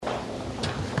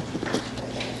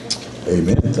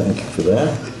Amen. Thank you for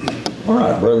that. All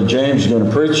right, Brother James is going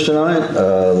to preach tonight.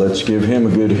 Let's give him a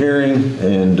good hearing.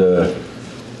 And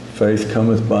faith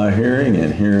cometh by hearing,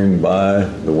 and hearing by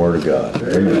the Word of God.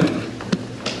 Amen.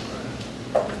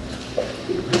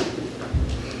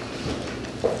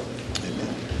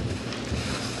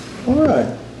 All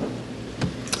right.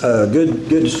 Good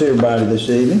to see everybody this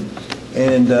evening.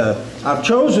 And I've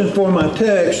chosen for my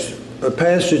text a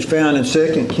passage found in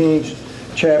 2 Kings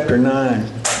chapter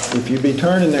 9. If you be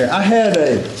turning there, I had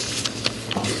a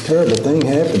terrible thing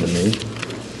happen to me.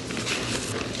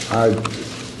 I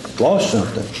lost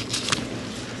something.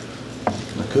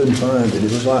 I couldn't find it. It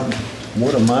was like,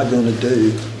 what am I going to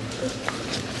do?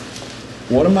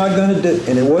 What am I going to do?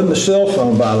 And it wasn't the cell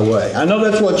phone, by the way. I know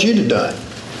that's what you'd have done.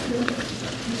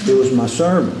 It was my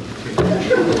sermon.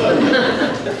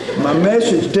 My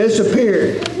message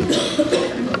disappeared.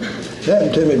 It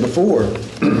happened to me before.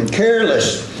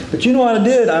 Careless. But you know what I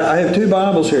did? I have two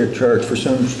Bibles here at church for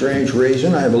some strange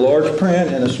reason. I have a large print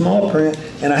and a small print,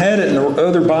 and I had it in the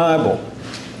other Bible.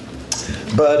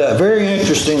 But very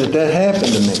interesting that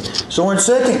happened to me. So in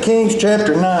 2 Kings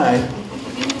chapter 9,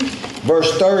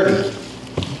 verse 30,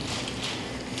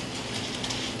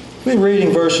 we'll be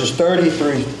reading verses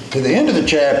 33 to the end of the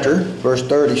chapter, verse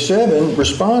 37,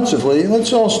 responsively.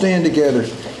 Let's all stand together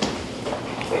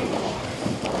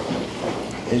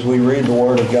as we read the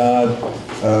Word of God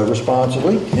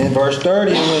responsively. In verse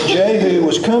 30, and when Jehu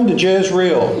was come to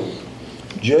Jezreel,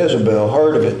 Jezebel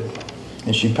heard of it,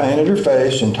 and she painted her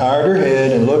face and tied her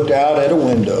head and looked out at a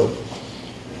window.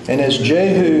 And as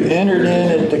Jehu entered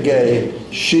in at the gate,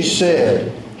 she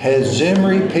said, Has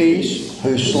Zimri peace,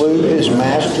 who slew his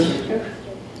master?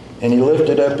 And he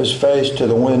lifted up his face to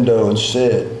the window and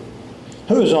said,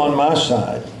 Who is on my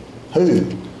side?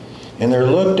 Who? And there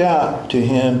looked out to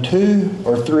him 2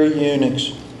 or 3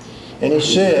 eunuchs. And he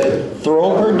said,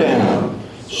 Throw her down.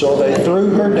 So they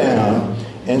threw her down,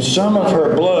 and some of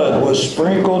her blood was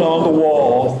sprinkled on the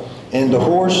wall and the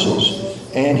horses,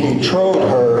 and he trode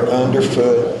her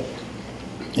underfoot.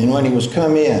 And when he was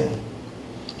come in,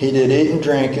 he did eat and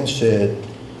drink, and said,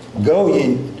 Go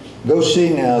see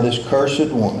now this cursed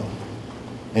woman,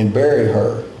 and bury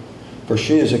her, for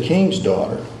she is a king's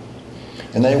daughter.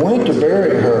 And they went to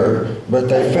bury her, but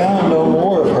they found no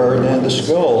more of her than the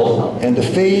skull, and the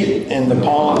feet, and the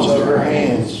palms of her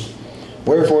hands.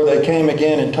 Wherefore they came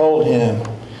again and told him.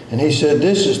 And he said,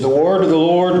 This is the word of the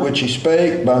Lord, which he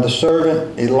spake by the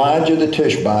servant Elijah the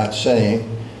Tishbite,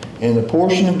 saying, In the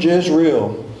portion of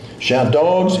Jezreel shall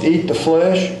dogs eat the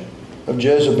flesh of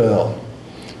Jezebel,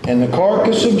 and the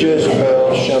carcass of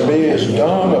Jezebel shall be as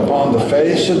dung upon the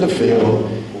face of the field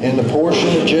in the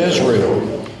portion of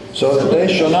Jezreel, so that they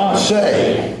shall not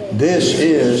say, This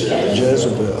is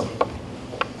Jezebel.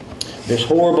 This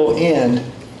horrible end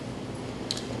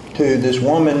to this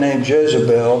woman named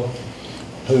Jezebel,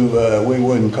 who we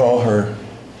wouldn't call her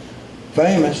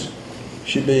famous,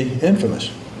 she'd be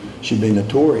infamous. She'd be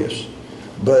notorious.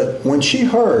 But when she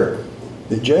heard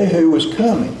that Jehu was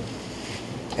coming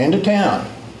into town,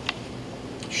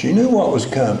 she knew what was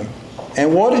coming.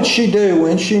 And what did she do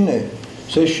when she knew?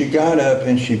 So she got up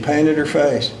and she painted her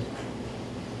face.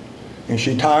 And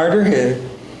she tied her head.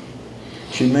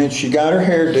 She got her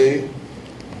hair due.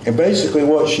 And basically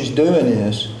what she's doing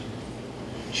is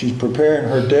she's preparing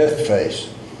her death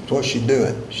face. That's what she's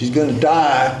doing. She's going to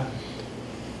die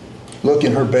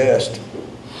looking her best.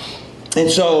 And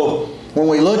so when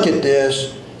we look at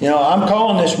this, I'm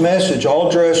calling this message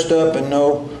All Dressed Up and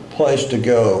No Place to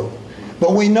Go.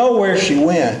 But we know where she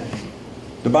went.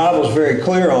 The Bible's very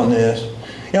clear on this.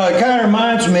 It kind of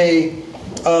reminds me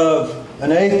of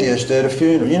an atheist at a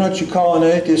funeral. You know what you call an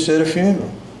atheist at a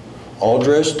funeral? All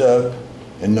dressed up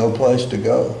and no place to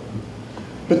go.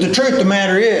 But the truth of the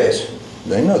matter is,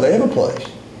 they know they have a place.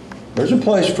 There's a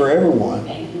place for everyone.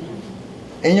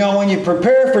 And when you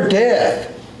prepare for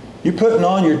death, you're putting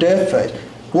on your death face.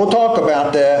 We'll talk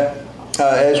about that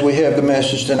as we have the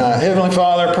message tonight. Heavenly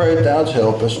Father, I pray that Thou would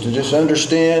help us to just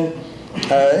understand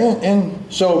in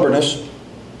soberness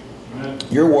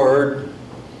Your Word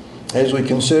as we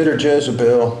consider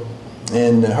Jezebel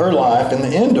and her life and the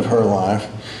end of her life,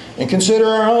 and consider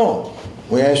our own.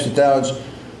 We ask that Thou would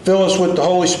fill us with the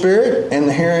Holy Spirit and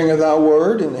the hearing of Thy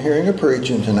Word and the hearing of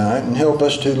preaching tonight, and help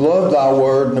us to love Thy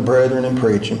Word and the brethren in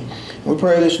preaching. We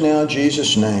pray this now in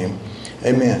Jesus' name.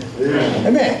 Amen. Amen.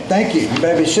 Amen. Thank you. You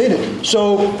may be seated.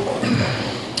 So,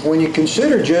 when you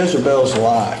consider Jezebel's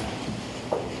life,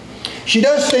 she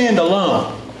does stand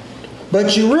alone,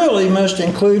 but you really must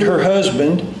include her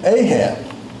husband, Ahab,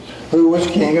 who was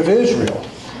king of Israel.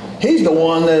 He's the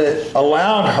one that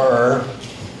allowed her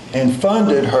and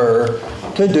funded her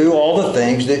to do all the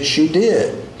things that she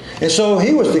did. And so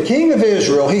he was the king of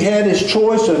Israel. He had his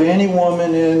choice of any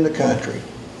woman in the country.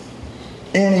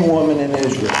 Any woman in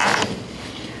Israel.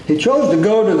 He chose to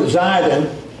go to the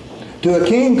Zidon, to a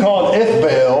king called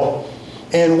Ethbaal,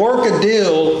 and work a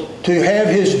deal to have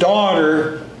his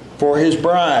daughter for his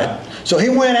bride. So he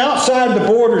went outside the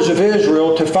borders of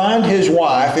Israel to find his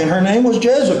wife, and her name was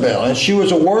Jezebel, and she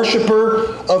was a worshiper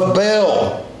of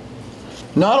Baal.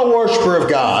 Not a worshiper of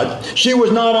God. She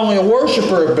was not only a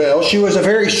worshiper of Baal, she was a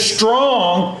very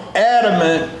strong,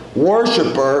 adamant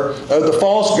worshiper of the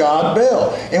false god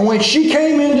Baal. And when she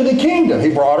came into the kingdom, he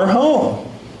brought her home.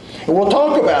 And we'll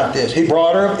talk about this. He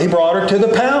brought her to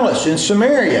the palace in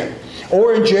Samaria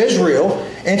or in Jezreel.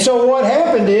 And so what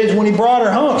happened is when he brought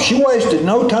her home, she wasted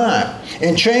no time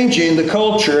in changing the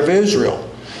culture of Israel.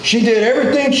 She did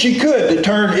everything she could to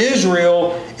turn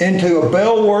Israel into a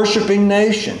Baal-worshiping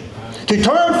nation. To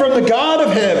turn from the God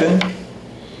of heaven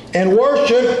and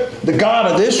worship the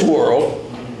God of this world,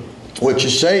 which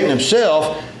is Satan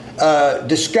himself,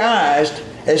 disguised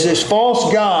as this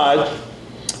false god,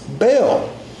 Baal.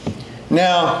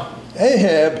 Now,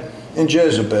 Ahab and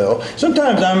Jezebel,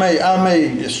 sometimes I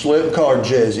may slip and call her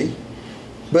Jezzy,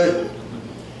 but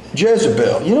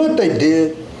Jezebel, you know what they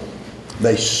did?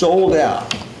 They sold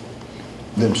out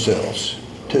themselves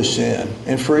to sin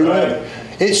and free living.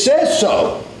 It says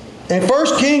so. In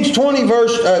 1 Kings 21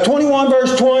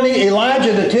 verse 20,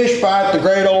 Elijah the Tishbite, the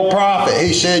great old prophet,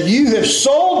 he said, "You have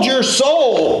sold your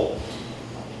soul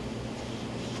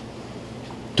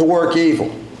to work evil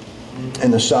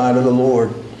in the sight of the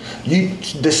Lord." You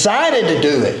decided to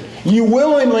do it. You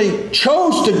willingly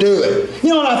chose to do it. You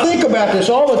know, and I think about this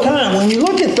all the time. When you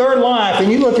look at their life, and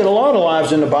you look at a lot of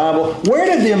lives in the Bible, where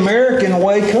did the American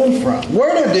way come from?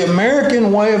 Where did the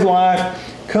American way of life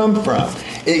come from?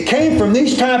 It came from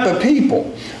these type of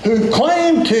people who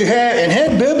claimed to have, and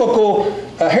had biblical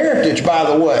heritage, by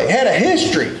the way, had a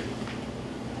history.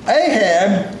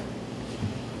 Ahab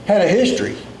had a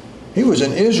history. He was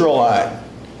an Israelite.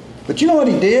 But you know what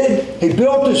he did? He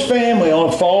built his family on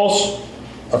a false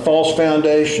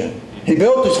foundation. He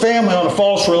built his family on a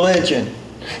false religion.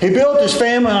 He built his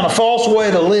family on a false way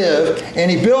to live,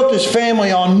 and he built his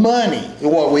family on money.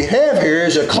 What we have here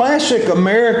is a classic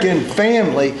American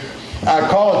family, I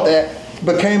call it that,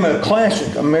 became a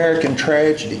classic American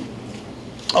tragedy.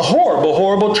 A horrible,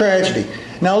 horrible tragedy.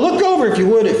 Now look over, if you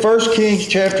would, at 1 Kings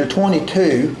chapter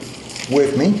 22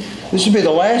 with me. This will be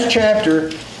the last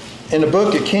chapter in the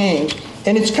book of Kings,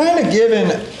 and it's kind of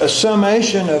given a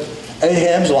summation of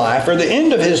Ahab's life, or the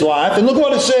end of his life. And look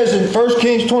what it says in 1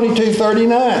 Kings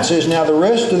 22:39. It says, "Now the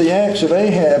rest of the acts of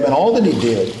Ahab and all that he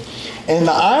did, and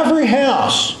the ivory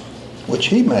house which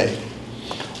he made,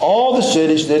 all the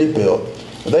cities that he built,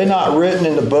 are they not written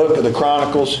in the book of the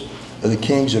Chronicles of the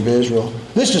Kings of Israel?"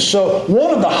 This is so,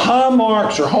 one of the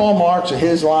hallmarks of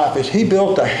his life is he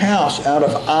built a house out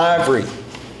of ivory.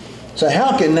 So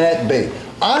how can that be?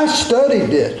 I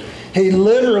studied this. He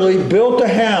literally built a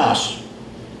house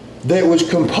that was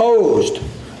composed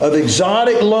of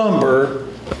exotic lumber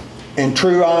and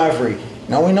true ivory.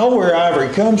 Now we know where ivory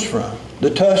comes from.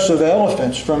 The tusks of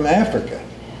elephants from Africa.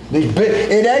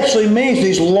 It actually means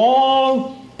these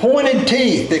long pointed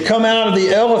teeth that come out of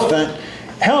the elephant.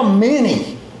 How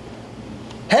many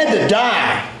had to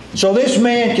die so this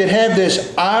man could have this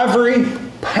ivory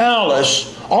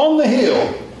palace on the hill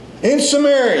in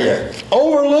Samaria,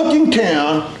 overlooking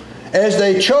town, as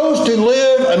they chose to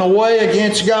live in a way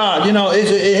against God? You know,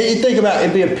 you think about it,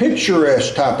 it'd be a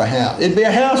picturesque type of house. It'd be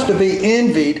a house to be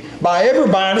envied by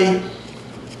everybody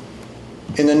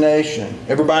in the nation.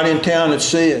 Everybody in town would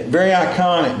see it. Very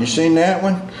iconic. You seen that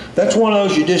one? That's one of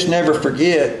those you just never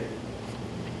forget.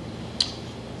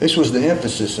 This was the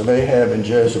emphasis of Ahab and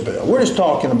Jezebel. We're just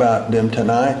talking about them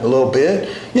tonight a little bit.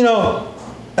 You know,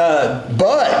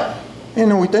 but,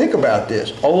 and we think about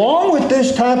this. Along with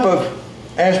this type of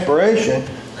aspiration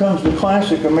comes the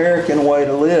classic American way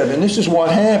to live. And this is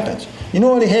what happens. You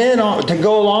know what he had to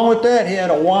go along with that? He had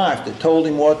a wife that told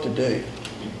him what to do.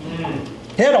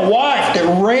 He had a wife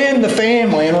that ran the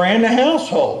family and ran the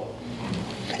household.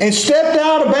 And stepped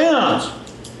out of bounds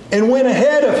and went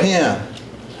ahead of him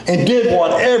and did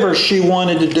whatever she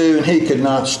wanted to do, and he could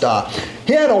not stop.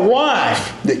 He had a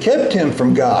wife that kept him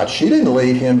from God. She didn't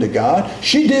lead him to God.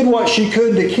 She did what she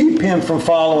could to keep him from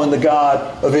following the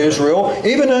God of Israel,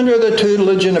 even under the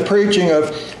tutelage and the preaching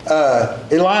of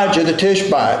Elijah the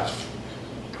Tishbite.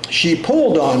 She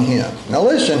pulled on him. Now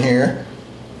listen here.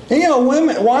 And you know,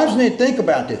 wives need to think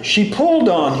about this. She pulled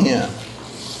on him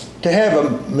to have a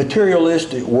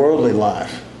materialistic, worldly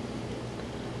life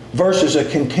versus a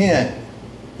content,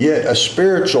 yet a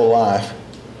spiritual life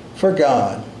for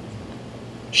God.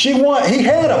 He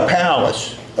had a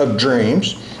palace of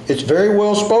dreams. It's very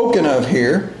well spoken of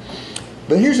here.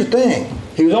 But here's the thing.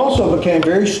 He also became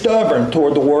very stubborn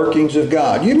toward the workings of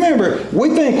God. You remember, we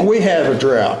think we have a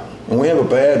drought. And we have a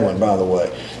bad one, by the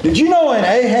way. Did you know in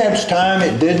Ahab's time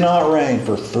it did not rain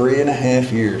for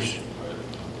 3.5 years?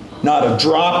 Not a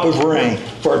drop of rain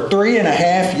for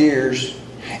 3.5 years.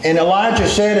 And Elijah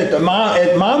said at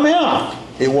my mouth,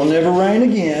 it will never rain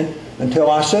again until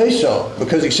I say so.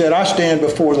 Because he said, I stand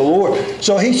before the Lord.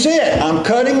 So he said, I'm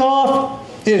cutting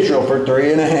off Israel for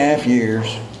 3.5 years.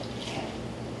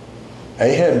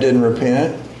 Ahab didn't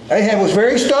repent. Ahab was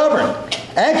very stubborn.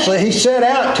 Actually, he set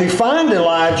out to find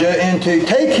Elijah and to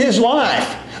take his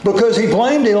life because he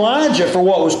blamed Elijah for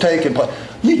what was taking place.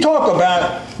 You talk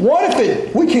about, what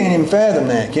if we can't even fathom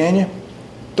that, can you?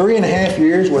 3.5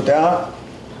 years without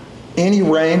any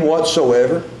rain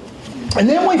whatsoever. And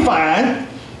then we find,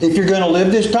 if you're going to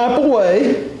live this type of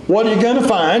way, what are you going to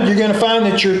find? You're going to find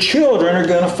that your children are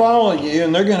going to follow you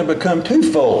and they're going to become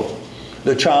twofold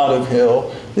the child of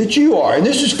hell that you are. And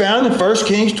this is found in 1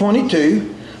 Kings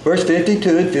 22, verse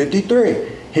 52 and 53.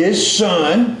 His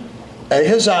son,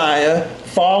 Ahaziah,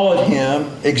 followed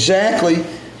him exactly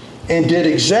and did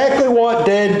exactly what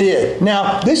Dad did.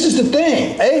 Now, this is the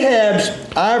thing. Ahab's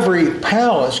ivory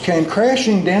palace came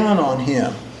crashing down on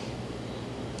him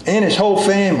and his whole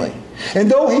family. And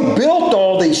though he built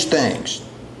all these things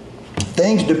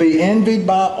to be envied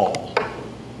by all,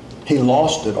 he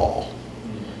lost it all.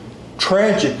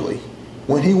 Tragically,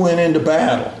 when he went into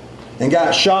battle and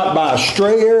got shot by a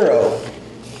stray arrow,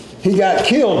 he got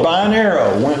killed by an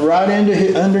arrow, went right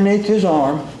underneath his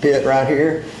arm, hit right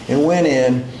here, and went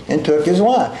in and took his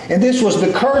life. And this was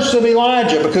the curse of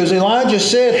Elijah, because Elijah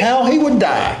said how he would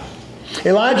die.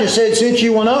 Elijah said, since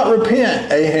you will not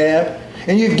repent, Ahab,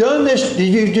 and you've done this,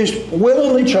 you just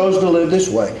willingly chose to live this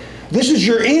way, this is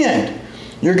your end.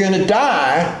 You're going to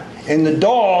die, and the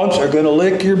dogs are going to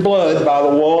lick your blood by the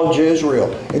wall of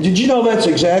Jezreel. And did you know that's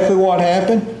exactly what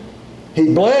happened?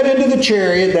 He bled into the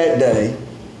chariot that day.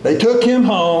 They took him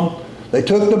home. They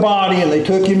took the body and they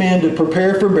took him in to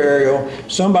prepare for burial.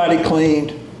 Somebody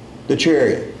cleaned the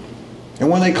chariot. And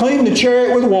when they cleaned the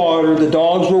chariot with water, the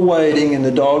dogs were waiting and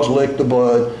the dogs licked the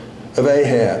blood of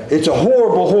Ahab. It's a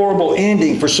horrible, horrible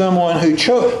ending for someone who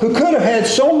could have had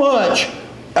so much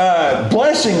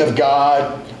blessing of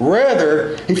God.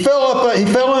 Rather, he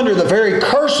fell under the very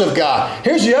curse of God.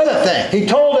 Here's the other thing. He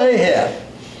told Ahab,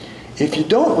 if you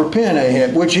don't repent,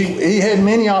 Ahab, which he had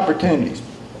many opportunities,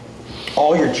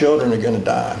 all your children are going to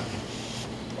die.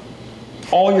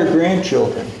 All your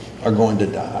grandchildren are going to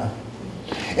die.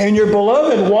 And your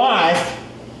beloved wife,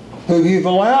 who you've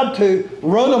allowed to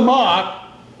run amok,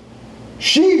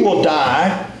 she will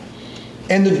die.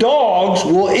 And the dogs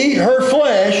will eat her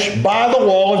flesh by the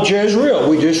wall of Jezreel.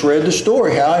 We just read the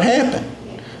story, how it happened.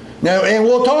 Now, and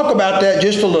we'll talk about that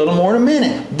just a little more in a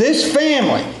minute. This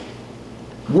family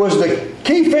was the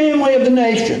key family of the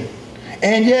nation.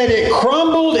 And yet it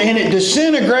crumbled and it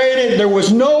disintegrated. There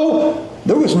was no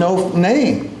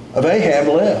name of Ahab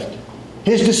left.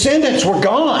 His descendants were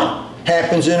gone.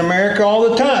 Happens in America all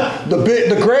the time.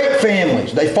 The great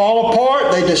families, they fall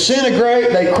apart, they disintegrate,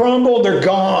 they crumble, they're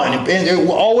gone. And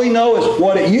all we know is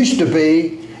what it used to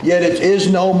be, yet it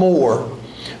is no more.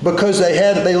 Because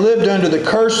they lived under the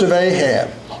curse of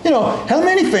Ahab. You know, how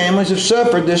many families have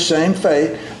suffered this same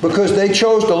fate because they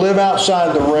chose to live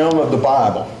outside the realm of the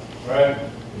Bible? Right.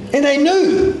 And they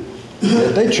knew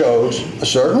that they chose a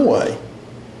certain way.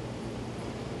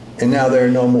 And now they're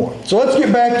no more. So let's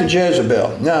get back to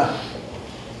Jezebel. Now,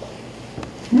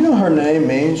 you know her name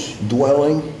means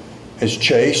dwelling is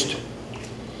chaste.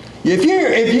 If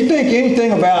you think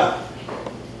anything about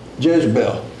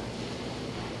Jezebel,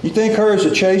 you think her as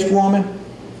a chaste woman?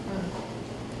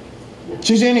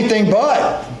 She's anything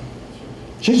but.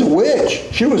 She's a witch.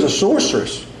 She was a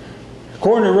sorceress.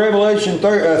 According to Revelation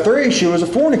 3, she was a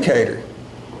fornicator.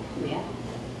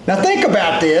 Now think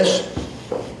about this.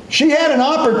 She had an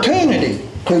opportunity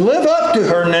to live up to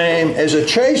her name as a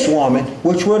chaste woman,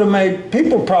 which would have made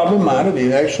people probably might have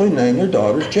actually named their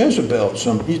daughters Jezebel.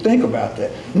 You think about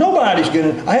that. Nobody's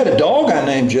going to. I had a dog I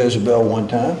named Jezebel one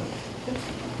time.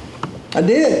 I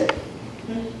did.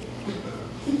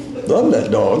 Love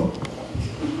that dog.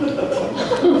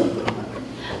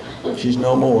 She's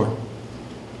no more.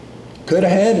 Could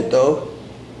have had it though.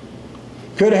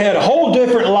 Could have had a whole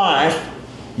different life,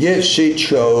 yet she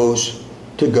chose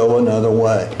to go another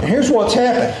way. And here's what's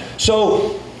happened.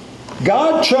 So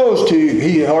God chose to,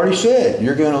 He already said,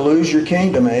 you're going to lose your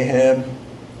kingdom, Ahab.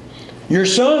 Your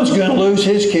son's going to lose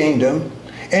his kingdom.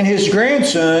 And his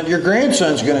grandson, your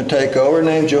grandson's going to take over,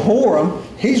 named Jehoram.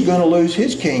 He's going to lose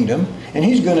his kingdom, and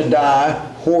he's going to die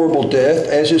horrible death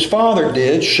as his father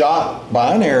did, shot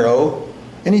by an arrow,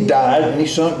 and he died, and he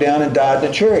sunk down and died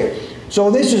in a chariot. So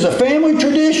this is a family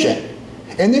tradition.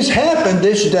 And this happened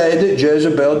this day that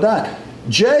Jezebel died.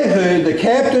 Jehu, the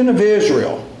captain of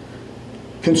Israel,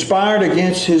 conspired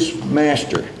against his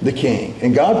master, the king.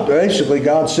 And God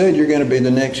said, you're going to be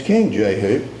the next king,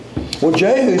 Jehu. Well,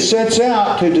 Jehu sets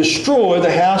out to destroy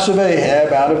the house of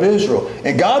Ahab out of Israel.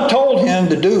 And God told him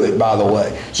to do it, by the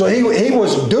way. So he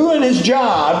was doing his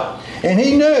job, and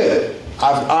he knew,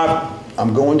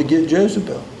 I'm going to get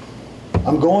Jezebel.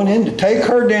 I'm going in to take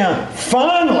her down.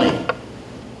 Finally,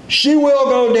 she will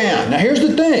go down. Now here's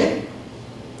the thing.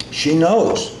 She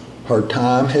knows her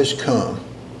time has come.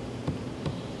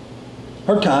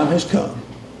 Her time has come.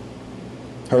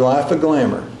 Her life of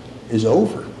glamour is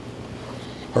over.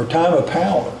 Her time of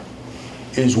power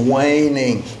is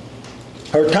waning.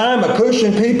 Her time of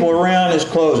pushing people around is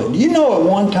closing. Do you know at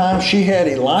one time she had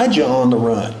Elijah on the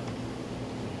run?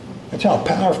 That's how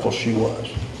powerful she was.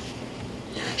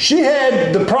 She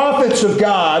had the prophets of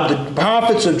God, the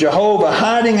prophets of Jehovah,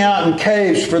 hiding out in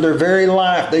caves for their very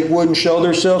life. They wouldn't show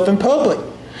themselves in public.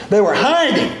 They were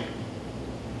hiding.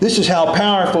 This is how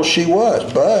powerful she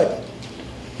was. But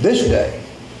this day,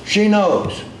 she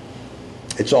knows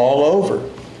it's all over.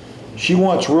 She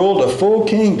once ruled a full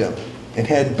kingdom and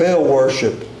had Baal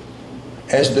worship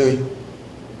as the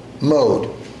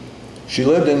mode. She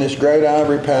lived in this great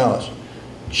ivory palace.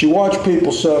 She watched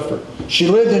people suffer. She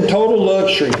lived in total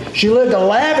luxury. She lived a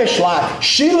lavish life.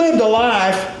 She lived a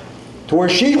life to where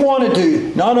she wanted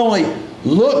to not only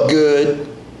look good,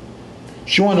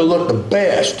 she wanted to look the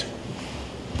best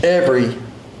every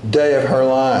day of her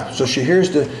life. So she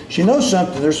knows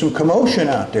something. There's some commotion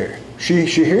out there. She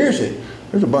hears it.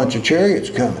 There's a bunch of chariots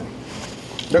coming.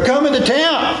 They're coming to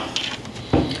town.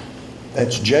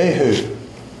 That's Jehu.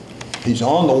 He's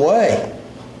on the way.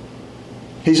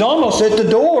 He's almost at the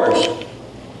doors.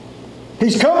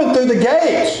 He's coming through the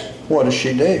gates. What does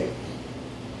she do?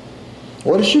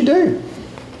 What does she do?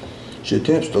 She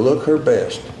attempts to look her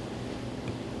best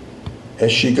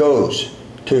as she goes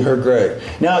to her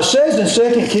grave. Now it says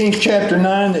in 2 Kings chapter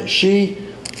 9 that she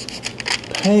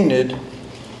painted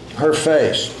her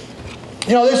face.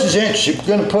 You know, this is interesting. She's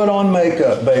going to put on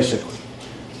makeup, basically.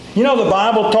 You know, the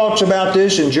Bible talks about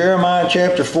this in Jeremiah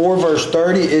chapter 4, verse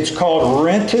 30. It's called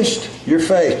rentest your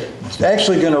face. It's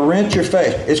actually going to rent your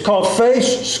face. It's called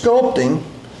face sculpting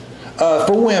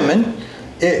for women.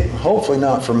 Hopefully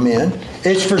not for men.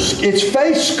 It's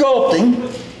face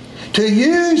sculpting to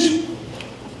use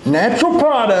natural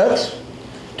products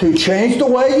to change the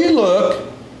way you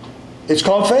look. It's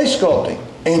called face sculpting.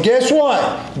 And guess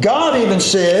what? God even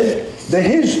said that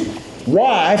his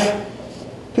wife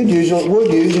could use a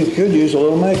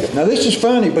little makeup. Now this is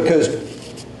funny because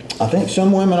I think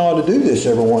some women ought to do this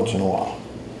every once in a while.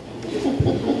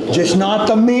 Just not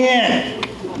the men.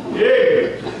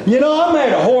 You know, I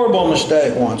made a horrible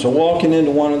mistake once of walking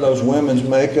into one of those women's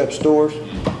makeup stores.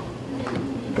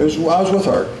 I was with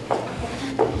her.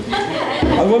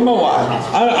 I was with my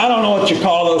wife. I don't know what you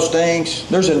call those things.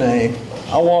 There's a name.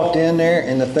 I walked in there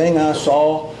and the thing I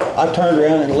saw, I turned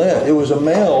around and left. It was a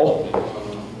male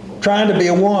trying to be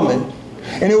a woman.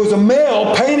 And it was a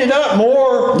male painted up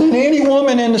more than any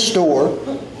woman in the store.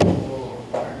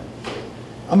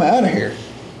 I'm out of here.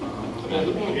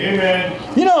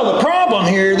 Amen. You know, the problem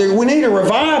here, that we need a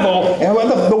revival,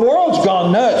 and the world's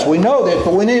gone nuts. We know that,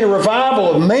 but we need a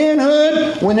revival of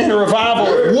manhood. We need a revival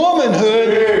of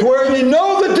womanhood, to where you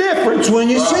know the difference when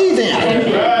you see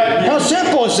them. How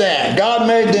simple is that? God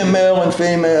made them male and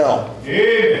female.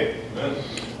 Amen.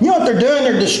 You know what they're doing?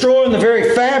 They're destroying the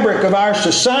very fabric of our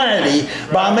society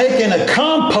by making a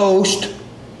compost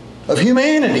of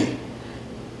humanity,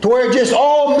 to where it just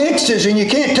all mixes and you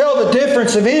can't tell the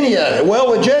difference of any of it. Well,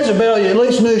 with Jezebel, you at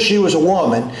least knew she was a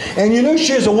woman. And you knew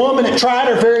she was a woman that tried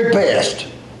her very best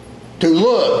to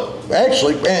look,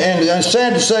 actually, and it's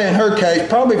sad to say in her case,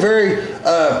 probably very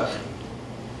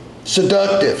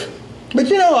seductive. But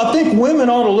you know, I think women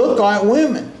ought to look like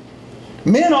women.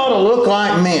 Men ought to look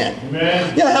like men.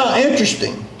 Amen. You know how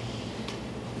interesting.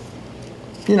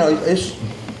 You know,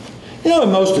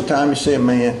 most of the time you see a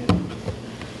man,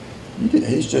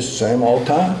 he's just the same all the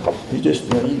time. He's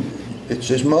just, it's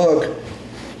his mug.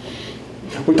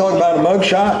 We talk about a mug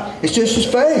shot. It's just his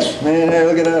face. Man, hey,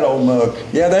 look at that old mug.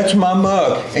 Yeah, that's my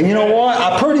mug. And you know what?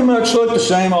 I pretty much look the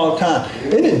same all the time.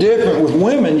 Isn't it different with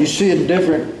women? You see it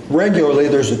different regularly.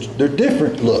 There are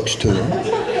different looks to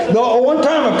them. Though one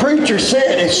time a preacher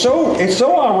said, it's so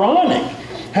ironic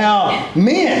how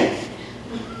men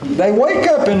They wake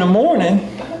up in the morning,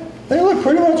 they look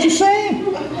pretty much the same.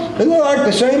 They look like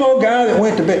the same old guy that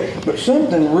went to bed. But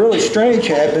something really strange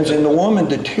happens and the woman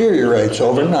deteriorates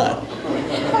overnight.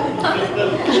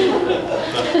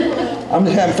 I'm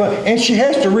just having fun. And she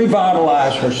has to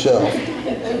revitalize herself.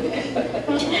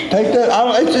 Take that,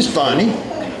 it's just funny.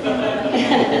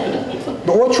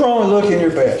 But what's wrong with looking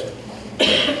your best?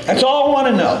 That's all I want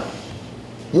to know.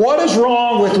 What is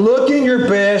wrong with looking your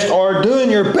best or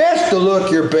doing your best to look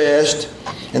your best?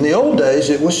 In the old days,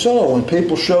 it was so. When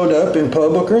people showed up in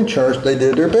public or in church, they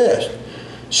did their best.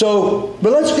 So,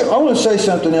 but I want to say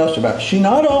something else about it. She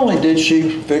not only did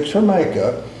she fix her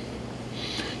makeup,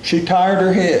 she tied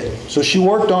her head. So she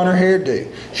worked on her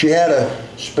hairdo. She had a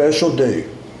special do.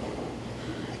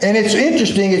 And it's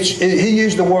interesting, he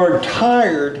used the word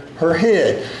tired her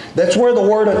head. That's where the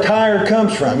word attire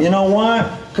comes from. You know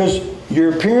why? Because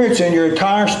your appearance and your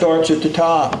attire starts at the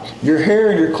top. Your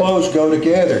hair and your clothes go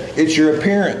together. It's your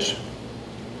appearance.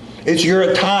 It's your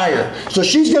attire. So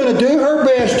she's going to do her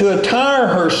best to attire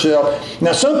herself.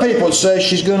 Now some people would say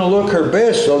she's going to look her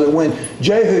best so that when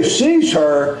Jehu sees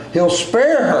her, he'll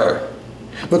spare her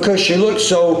because she looks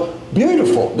so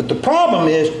beautiful. But the problem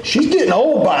is she's getting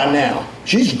old by now.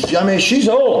 She's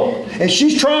old. And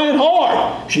she's trying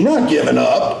hard. She's not giving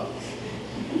up.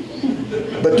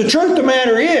 But the truth of the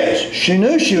matter is, she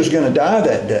knew she was going to die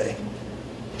that day.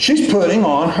 She's putting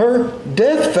on her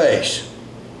death face.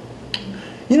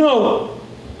 You know,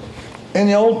 in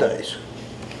the old days,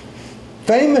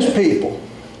 famous people,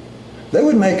 they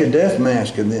would make a death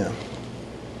mask of them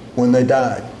when they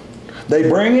died. They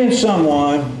bring in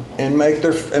someone and make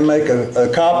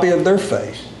a copy of their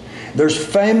face. There's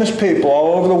famous people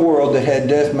all over the world that had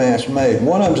death masks made.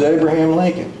 One of them's Abraham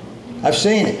Lincoln. I've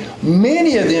seen it.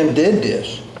 Many of them did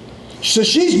this. So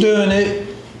she's doing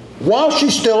it while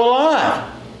she's still alive.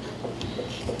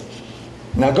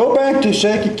 Now go back to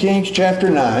 2 Kings chapter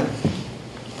 9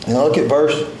 and look at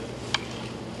verse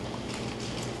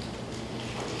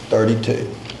 32.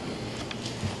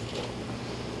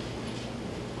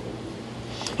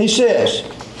 He says,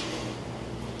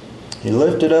 he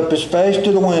lifted up his face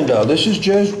to the window. This is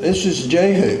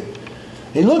Jehu.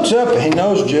 He looks up and he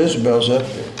knows Jezebel's up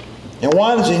there. And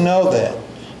why does he know that?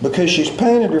 Because she's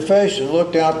painted her face and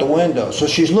looked out the window. So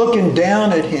she's looking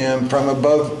down at him from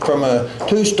above, from a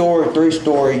 2-story,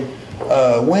 3-story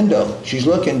window. She's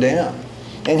looking down.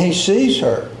 And he sees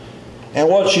her. And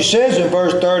what she says in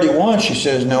verse 31, she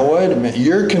says, now wait a minute,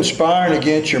 you're conspiring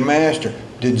against your master.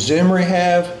 Did Zimri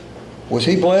have? Was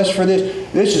he blessed for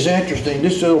this? This is interesting.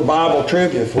 This is a little Bible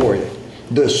trivia for you.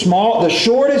 The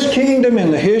shortest kingdom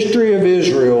in the history of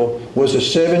Israel was a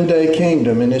 7-day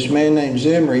kingdom, and this man named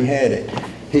Zimri had it.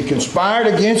 He conspired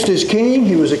against his king.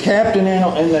 He was a captain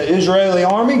in the Israeli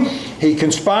army. He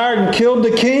conspired and killed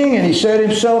the king, and he set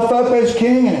himself up as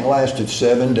king, and it lasted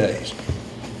 7 days.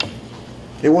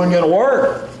 It wasn't going to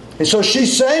work. And so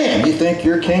she's saying, you think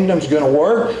your kingdom's going to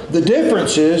work? The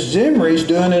difference is Zimri's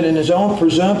doing it in his own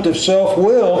presumptive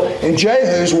self-will, and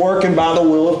Jehu's working by the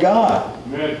will of God.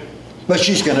 Amen. But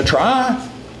she's going to try.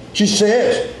 She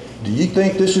says, do you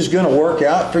think this is going to work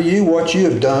out for you, what you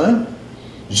have done?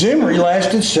 Zimri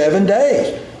lasted 7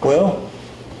 days. Well,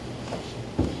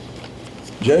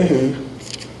 Jehu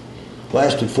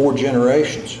lasted 4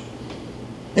 generations.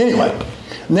 Anyway,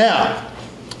 now,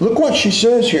 look what she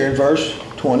says here in verse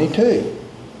 22.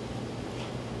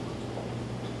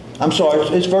 I'm sorry,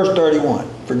 it's verse 31.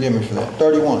 Forgive me for that.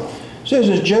 31. It says,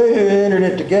 as Jehu entered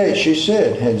at the gate, she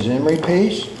said, had Zimri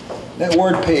peace? That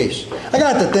word peace. I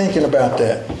got to thinking about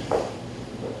that.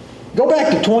 Go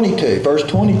back to 22, verse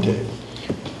 22.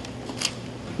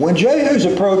 When Jehu's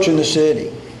approaching the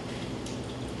city,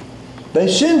 they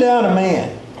send out a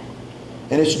man,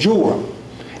 and it's Joram.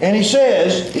 And he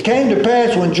says, it came to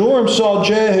pass when Joram saw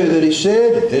Jehu that he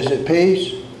said, is it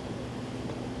peace?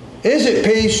 Is it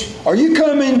peace? Are you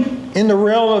coming in the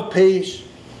realm of peace?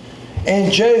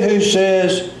 And Jehu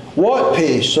says, what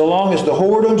peace, so long as the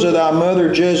whoredoms of thy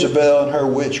mother Jezebel and her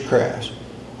witchcrafts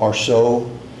are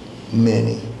so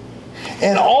many.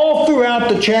 And all throughout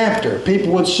the chapter,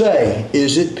 people would say,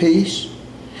 is it peace?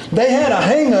 They had a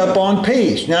hang-up on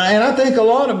peace. Now, and I think a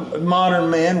lot of modern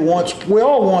men we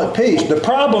all want peace. The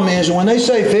problem is when they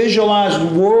say visualize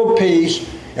world peace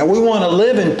and we want to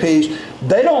live in peace,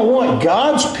 they don't want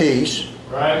God's peace.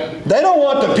 Right. They don't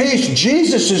want the peace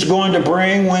Jesus is going to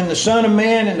bring when the Son of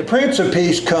Man and the Prince of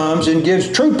Peace comes and gives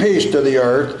true peace to the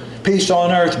earth. Peace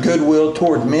on earth, goodwill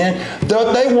toward men.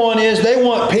 What they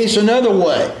want peace another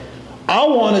way. I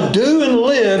want to do and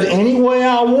live any way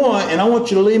I want, and I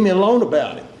want you to leave me alone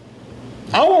about it.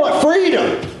 I want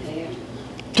freedom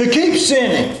to keep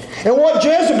sinning. And what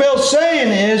Jezebel's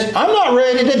saying is, I'm not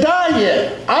ready to die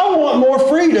yet. I want more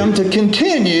freedom to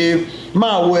continue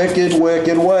my wicked,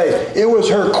 wicked way. It was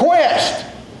her quest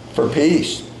for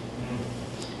peace.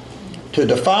 To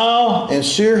defile and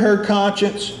sear her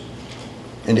conscience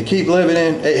and to keep living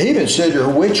in, he even said her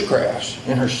witchcrafts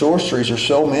and her sorceries are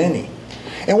so many.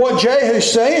 And what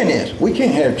Jehu's saying is, we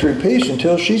can't have true peace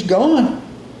until she's gone.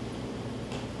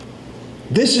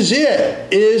 This is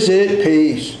it. Is it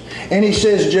peace? And he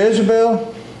says, Jezebel,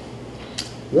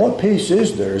 what peace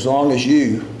is there as long as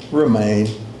you remain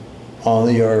on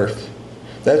the earth?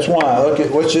 That's why,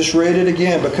 let's just read it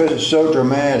again because it's so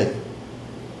dramatic.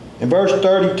 In verse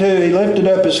 32, he lifted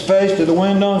up his face to the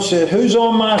window and said, who's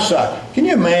on my side? Can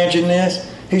you imagine this?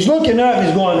 He's looking up and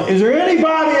he's going, is there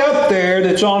anybody up there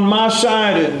that's on my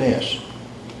side in this?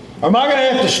 Or am I going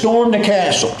to have to storm the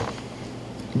castle?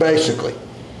 Basically.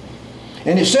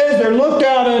 And it says there looked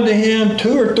out unto him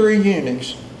 2 or 3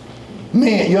 eunuchs,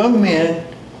 men, young men,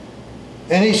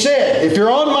 and he said, if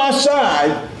you're on my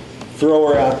side, throw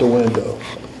her out the window.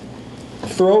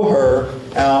 Throw her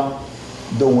out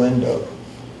the window.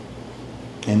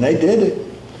 And they did it.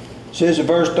 It says in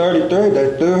verse 33,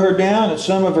 they threw her down and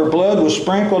some of her blood was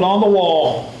sprinkled on the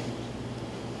wall.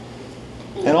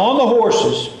 And on the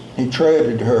horses he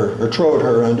trod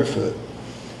her underfoot.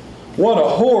 What a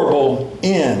horrible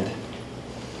end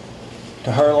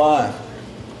to her life.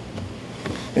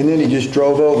 And then he just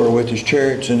drove over with his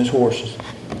chariots and his horses.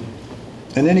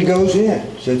 And then he goes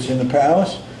in, sits in the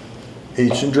palace,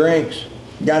 eats and drinks.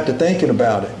 Got to thinking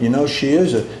about it. You know, she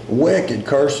is a wicked,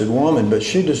 cursed woman, but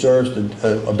she deserves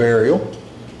a burial.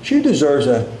 She deserves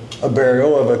a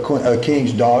burial of a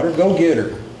king's daughter. Go get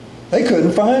her. They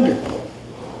couldn't find her.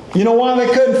 You know why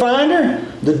they couldn't find her?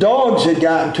 The dogs had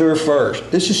gotten to her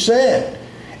first. This is sad.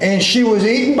 And she was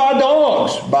eaten by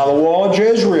dogs by the wall of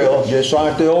Jezreel, just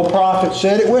like the old prophet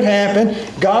said it would happen.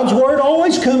 God's word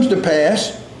always comes to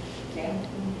pass.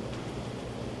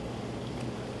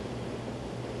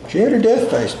 She had her death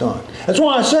face on. That's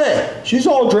why I say, she's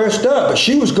all dressed up, but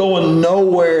she was going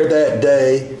nowhere that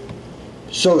day.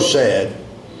 So sad.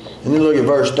 And then look at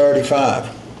verse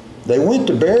 35. They went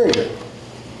to bury her,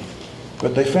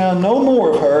 but they found no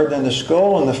more of her than the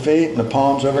skull and the feet and the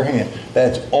palms of her hand.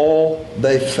 That's all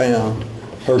they found.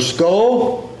 Her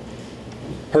skull,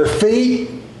 her feet,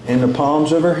 and the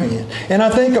palms of her hand. And I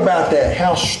think about that.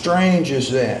 How strange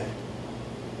is that?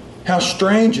 How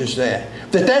strange is that?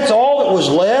 That's all that was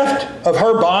left of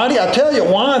her body. I'll tell you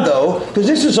why though, because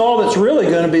this is all that's really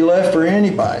going to be left for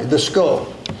anybody, the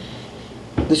skull.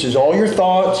 This is all your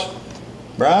thoughts,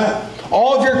 right?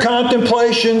 All of your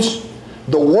contemplations,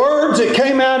 the words that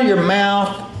came out of your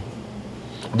mouth,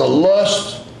 the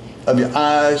lust of your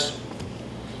eyes,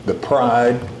 the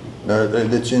pride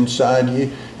that's inside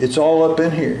you, it's all up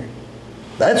in here.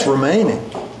 That's remaining.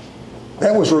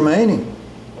 That was remaining.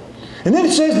 And then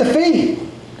it says the feet.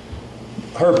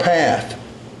 Her path,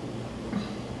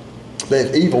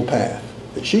 that evil path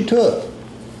that she took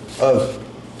of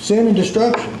sin and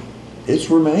destruction, it's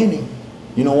remaining.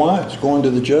 You know why? It's going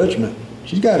to the judgment.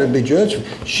 She's got to be judged.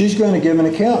 She's going to give an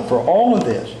account for all of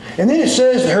this. And then it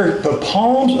says the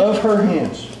palms of her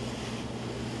hands.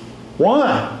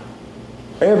 Why?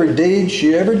 Every deed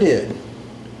she ever did.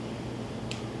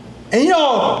 And you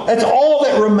know, that's all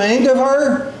that remained of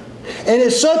her. And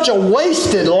it's such a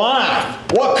wasted life.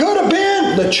 What could have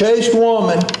been the chaste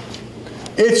woman,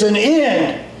 it's an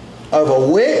end of a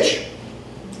witch,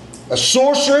 a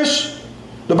sorceress.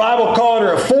 The Bible called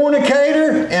her a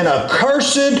fornicator and a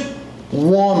cursed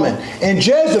woman. And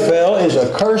Jezebel is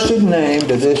a cursed name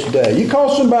to this day. You call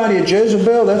somebody a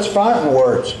Jezebel, that's fighting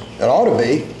words. It ought to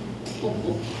be.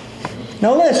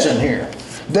 Now listen here.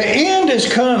 The end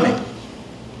is coming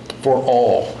for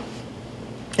all.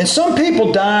 And some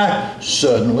people die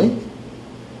suddenly.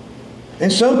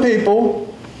 And some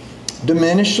people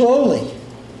diminish slowly.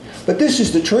 But this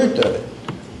is the truth of it.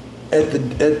 At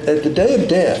the day of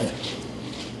death,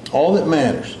 all that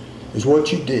matters is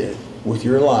what you did with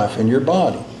your life and your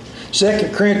body.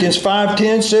 2 Corinthians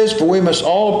 5:10 says, for we must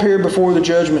all appear before the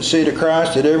judgment seat of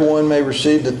Christ, that everyone may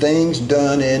receive the things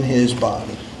done in his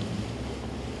body.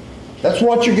 That's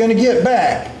what you're going to get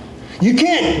back. You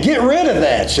can't get rid of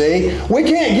that, see? We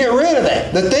can't get rid of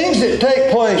that. The things that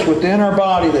take place within our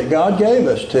body that God gave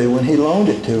us to when He loaned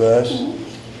it to us.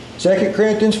 2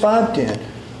 Corinthians 5:10.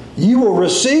 You will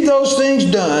receive those things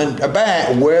done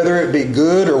back, whether it be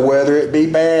good or whether it be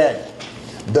bad.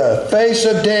 The face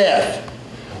of death.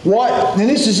 And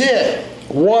this is it.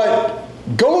 What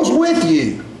goes with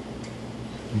you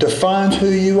defines who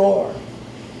you are.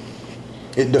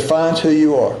 It defines who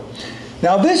you are.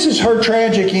 Now this is her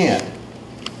tragic end.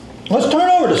 Let's turn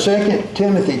over to 2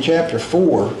 Timothy chapter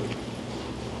 4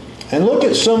 and look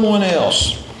at someone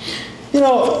else. You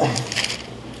know,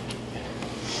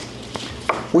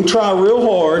 we try real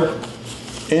hard,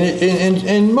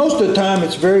 and most of the time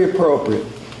it's very appropriate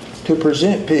to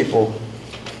present people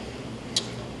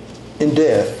in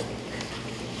death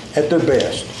at their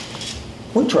best.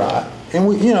 We try. And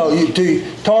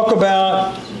to talk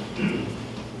about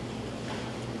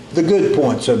the good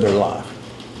points of their life,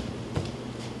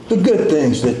 the good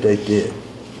things that they did,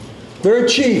 their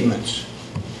achievements,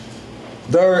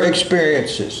 their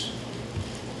experiences.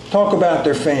 Talk about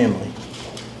their family.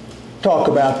 Talk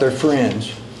about their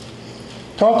friends.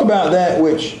 Talk about that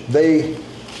which they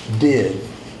did.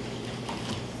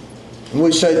 And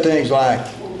we say things like,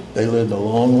 they lived a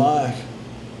long life.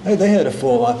 Hey, they had a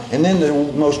full life. And then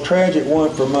the most tragic one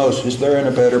for most is they're in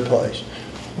a better place.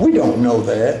 We don't know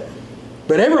that.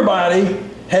 But everybody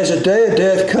has a day of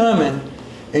death coming,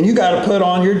 and you got to put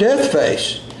on your death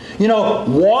face. You know,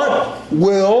 what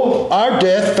will our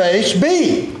death face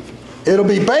be? It'll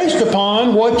be based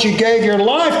upon what you gave your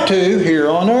life to here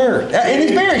on earth. And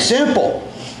it's very simple.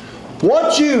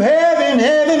 What you have in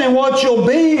heaven and what you'll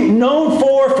be known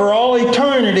for all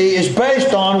eternity is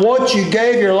based on what you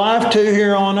gave your life to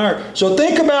here on earth. So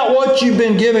think about what you've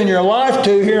been giving your life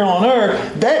to here on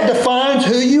earth. That defines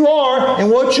who you are and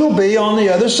what you'll be on the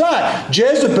other side.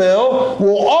 Jezebel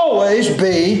will always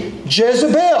be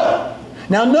Jezebel.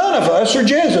 Now, none of us are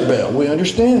Jezebel. We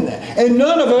understand that. And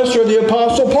none of us are the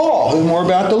Apostle Paul, whom we're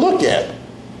about to look at.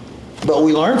 But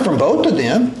we learn from both of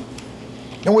them.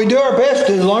 And we do our best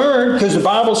to learn because the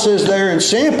Bible says they're in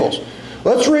samples.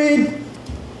 Let's read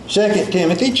 2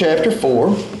 Timothy chapter 4.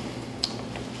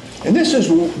 And this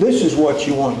is what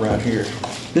you want right here.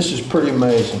 This is pretty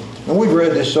amazing. And we've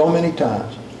read this so many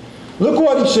times. Look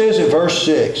what he says in verse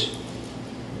 6.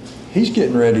 He's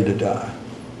getting ready to die.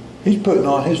 He's putting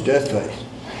on his death face.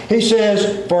 He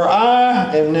says, "For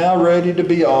I am now ready to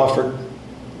be offered,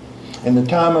 and the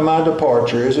time of my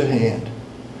departure is at hand.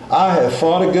 I have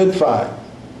fought a good fight.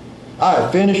 I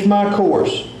have finished my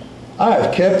course. I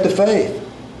have kept the faith.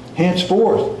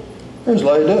 Henceforth, there is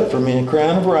laid up for me a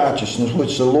crown of righteousness,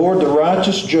 which the Lord, the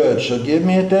righteous judge, shall give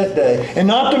me at that day. And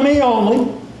not to me only,"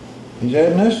 he's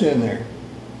adding us in there,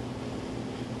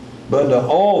 "but to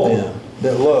all them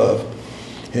that love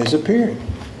his appearing."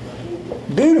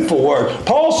 Beautiful word.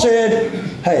 Paul said,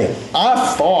 hey,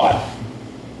 I fought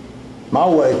my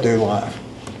way through life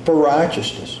for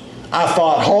righteousness. I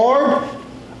fought hard.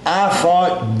 I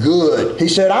fought good. He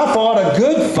said, I fought a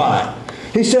good fight.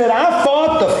 He said, I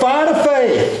fought the fight of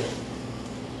faith.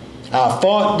 I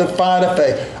fought the fight of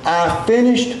faith. I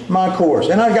finished my course.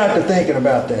 And I got to thinking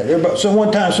about that. So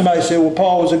one time somebody said, well,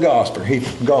 Paul was a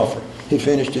golfer. He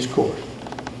finished his course.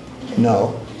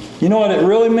 No. You know what it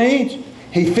really means?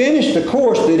 He finished the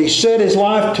course that he set his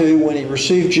life to when he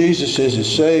received Jesus as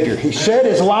his Savior. He set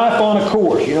his life on a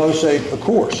course. You know, you say, a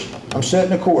course. I'm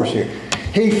setting a course here.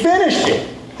 He finished it.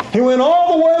 He went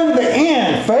all the way to the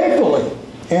end faithfully.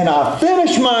 And I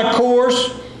finished my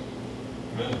course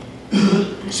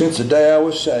since the day I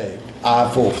was saved. I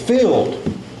fulfilled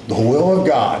the will of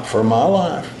God for my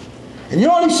life. And you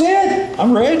know what he said?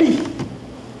 I'm ready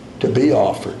to be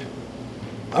offered.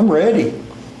 I'm ready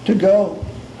to go.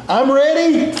 I'm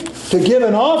ready to give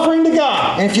an offering to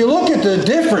God. And if you look at the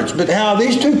difference between how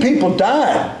these two people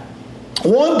died,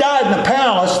 one died in the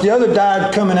palace, the other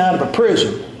died coming out of a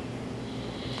prison.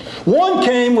 One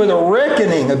came with a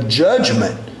reckoning of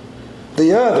judgment,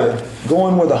 the other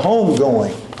going with a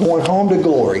homegoing, going home to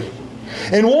glory.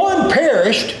 And one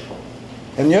perished,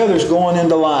 and the other's going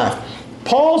into life.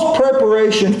 Paul's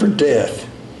preparation for death.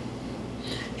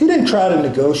 He didn't try to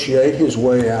negotiate his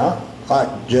way out like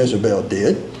Jezebel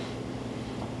did.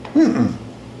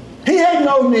 He had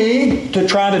no need to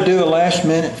try to do a last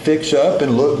minute fix up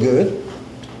and look good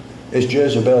as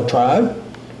Jezebel tried.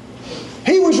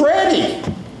 He was ready.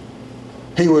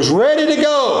 He was ready to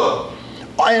go.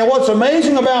 And what's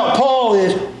amazing about Paul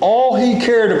is all he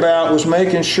cared about was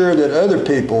making sure that other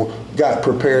people got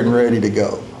prepared and ready to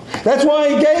go. That's why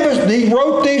he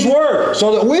wrote these words,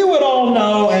 so that we would all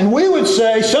know and we would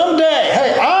say someday,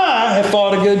 hey, I have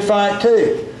fought a good fight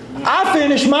too. I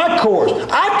finished my course.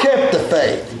 I kept the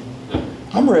faith.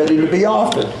 I'm ready to be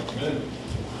offered.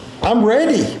 I'm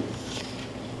ready.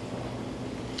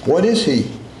 What is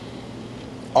he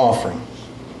offering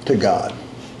to God?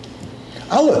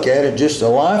 I look at it just a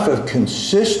life of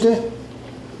consistent,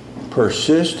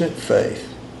 persistent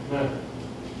faith.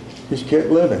 Just kept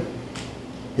living.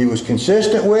 He was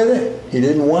consistent with it. He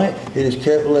didn't wait. He just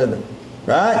kept living.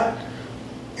 Right?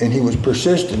 And he was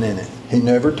persistent in it. He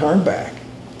never turned back.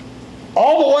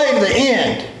 All the way to the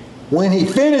end. When he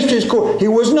finished his course, he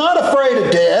was not afraid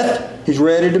of death. He's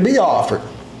ready to be offered.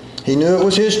 He knew it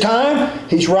was his time.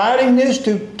 He's writing this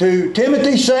to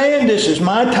Timothy saying, this is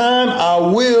my time. I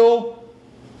will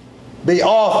be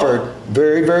offered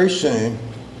very, very soon.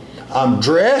 I'm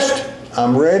dressed.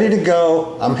 I'm ready to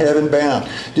go. I'm heaven bound.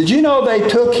 Did you know they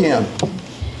took him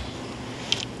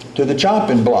to the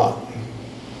chopping block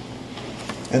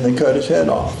and they cut his head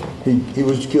off? He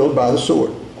was killed by the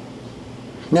sword.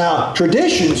 Now,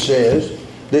 tradition says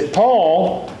that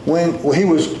Paul, when he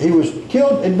was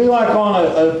killed, it'd be like on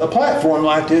a platform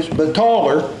like this, but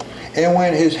taller, and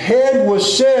when his head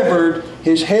was severed,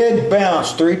 his head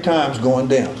bounced 3 times going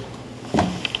down.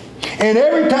 And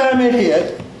every time it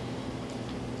hit,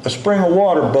 a spring of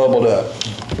water bubbled up.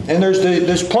 And there's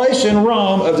this place in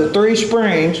Rome of the 3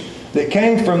 springs that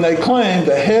came from, they claim,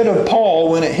 the head of Paul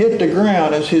when it hit the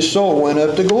ground as his soul went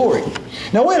up to glory.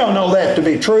 Now, we don't know that to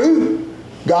be true.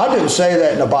 God didn't say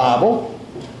that in the Bible.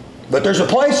 But there's a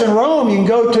place in Rome you can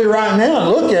go to right now and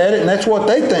look at it, and that's what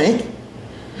they think.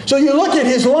 So you look at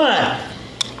his life,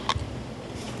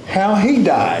 how he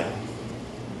died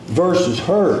versus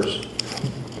hers.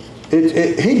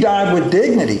 He died with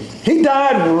dignity. He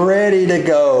died ready to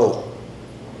go.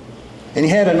 And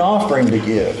he had an offering to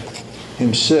give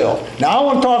himself. Now I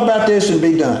want to talk about this and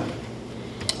be done.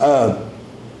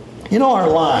 Our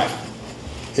life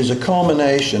is a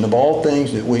culmination of all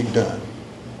things that we've done.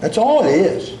 That's all it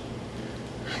is.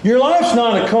 Your life's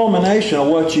not a culmination of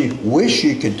what you wish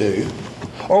you could do,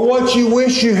 or what you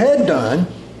wish you had done,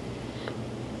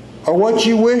 or what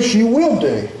you wish you will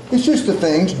do. It's just the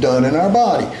things done in our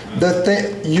body.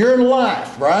 Your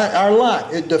life, right? Our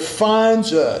life, it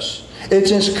defines us.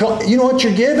 You know what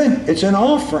you're giving? It's an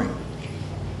offering.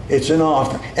 It's an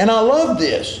offering. And I love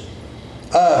this.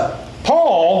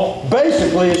 Paul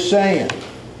basically is saying,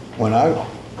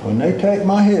 when they take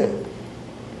my head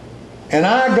and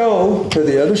I go to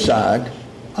the other side,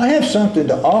 I have something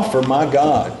to offer my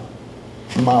God,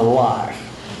 my life.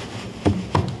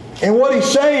 And what he's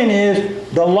saying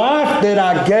is, the life that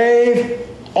I gave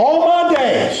all my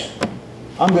days,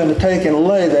 I'm going to take and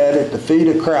lay that at the feet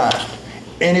of Christ.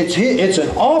 And it's an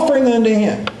offering unto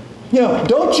Him.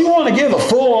 Don't you want to give a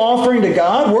full offering to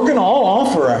God? We're going to all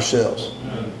offer ourselves.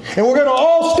 And we're going to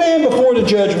all stand before the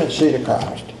judgment seat of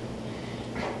Christ,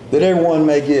 that everyone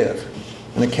may give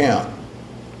an account.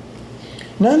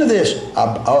 None of this,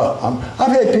 I've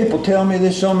had people tell me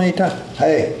this so many times.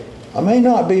 Hey, I may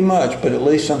not be much, but at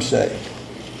least I'm saved.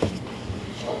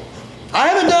 I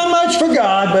haven't done much for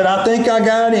God, but I think I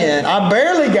got in. I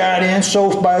barely got in, so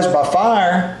as by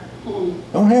fire.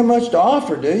 Don't have much to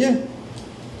offer, do you?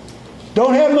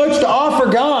 Don't have much to offer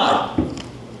God.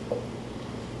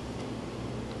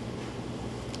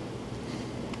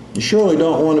 You surely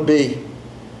don't want to be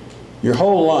your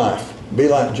whole life be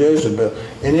like Jezebel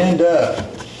and end up,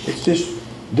 it just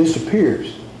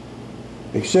disappears,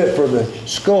 except for the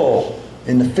skull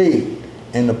and the feet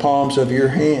and the palms of your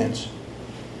hands.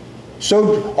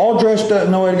 So all dressed up,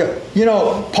 no way to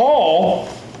go. Paul,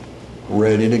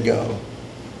 ready to go.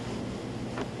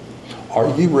 Are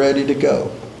you ready to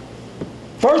go?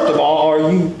 First of all,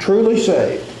 are you truly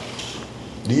saved?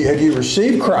 Have you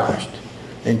received Christ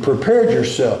and prepared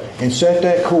yourself and set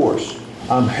that course?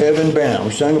 I'm heaven bound.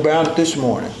 We sang about it this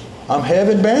morning. I'm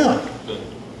heaven bound.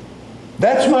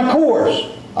 That's my course.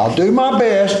 I'll do my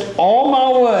best all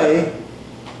my way,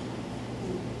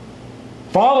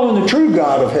 following the true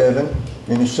God of heaven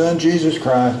and His Son Jesus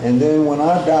Christ, and then when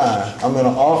I die, I'm going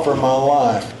to offer my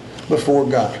life before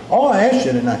God. All I ask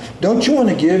you tonight, don't you want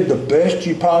to give the best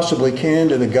you possibly can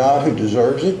to the God who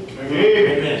deserves it?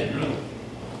 Amen.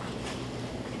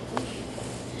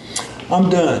 I'm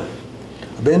done.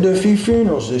 I've been to a few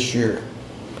funerals this year.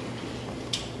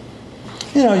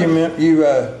 You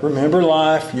remember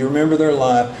life, you remember their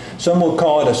life. Some will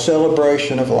call it a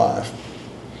celebration of life.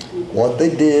 What they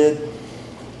did,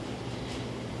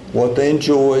 what they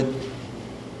enjoyed.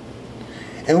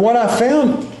 And what I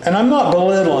found, and I'm not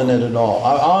belittling it at all,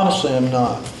 I honestly am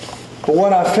not. But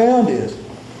what I found is,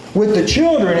 with the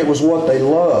children, it was what they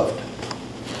loved.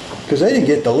 Because they didn't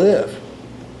get to live.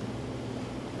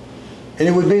 And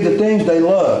it would be the things they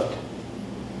loved.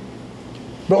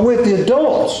 But with the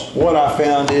adults, what I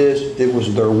found is it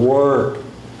was their work.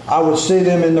 I would see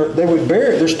them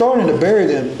they're starting to bury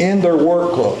them in their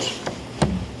work clothes.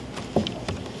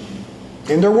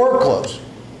 In their work clothes.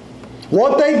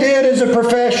 What they did as a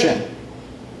profession.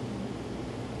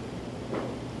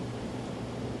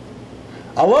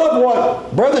 I love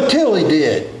what Brother Tilley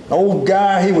did. Old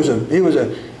guy,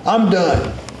 I'm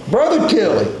done. Brother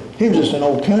Tilley, he was just an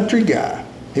old country guy.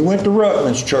 He went to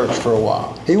Ruckman's church for a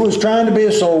while. He was trying to be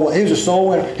a soul winner. He was a soul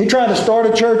winner. He tried to start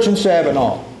a church in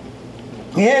Savinaw.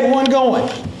 He had one going.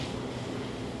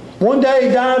 One day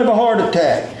he died of a heart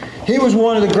attack. He was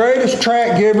one of the greatest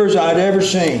tract givers I'd ever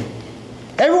seen.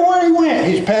 Everywhere he went,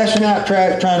 he's passing out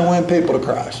tracts trying to win people to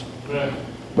Christ. Right.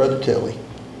 Brother Tilley.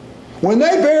 When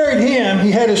they buried him, he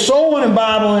had his soul winning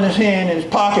Bible in his hand and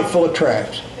his pocket full of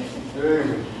tracts.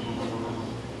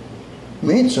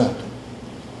 Means something.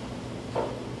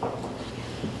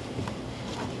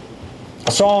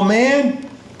 I saw a man,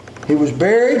 he was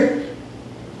buried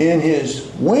in his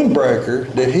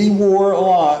windbreaker that he wore a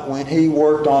lot when he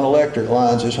worked on electric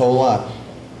lines his whole life.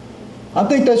 I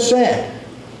think that's sad.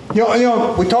 You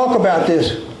know, we talk about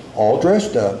this all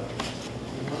dressed up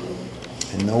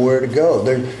and nowhere to go.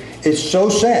 It's so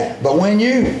sad. But when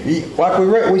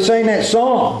like we sang that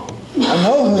song, I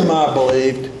know whom I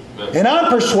believed, and I'm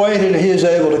persuaded he is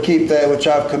able to keep that which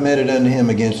I've committed unto him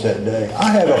against that day.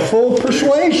 I have a full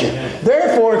persuasion.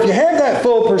 Therefore, if you have that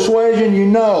full persuasion, you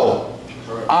know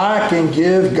I can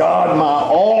give God my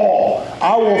all.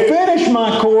 I will finish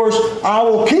my course. I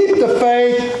will keep the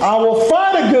faith. I will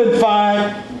fight a good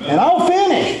fight. And I'll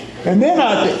finish. And then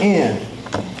at the end,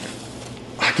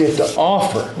 I get to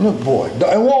offer. Look, boy,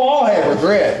 and we'll all have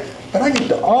regret. But I get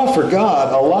to offer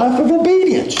God a life of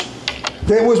obedience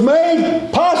that was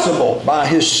made possible by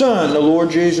His Son, the Lord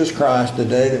Jesus Christ, the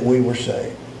day that we were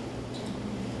saved.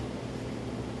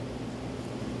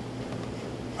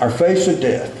 Our face of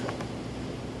death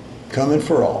coming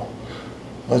for all.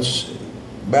 Let's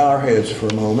bow our heads for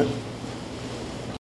a moment.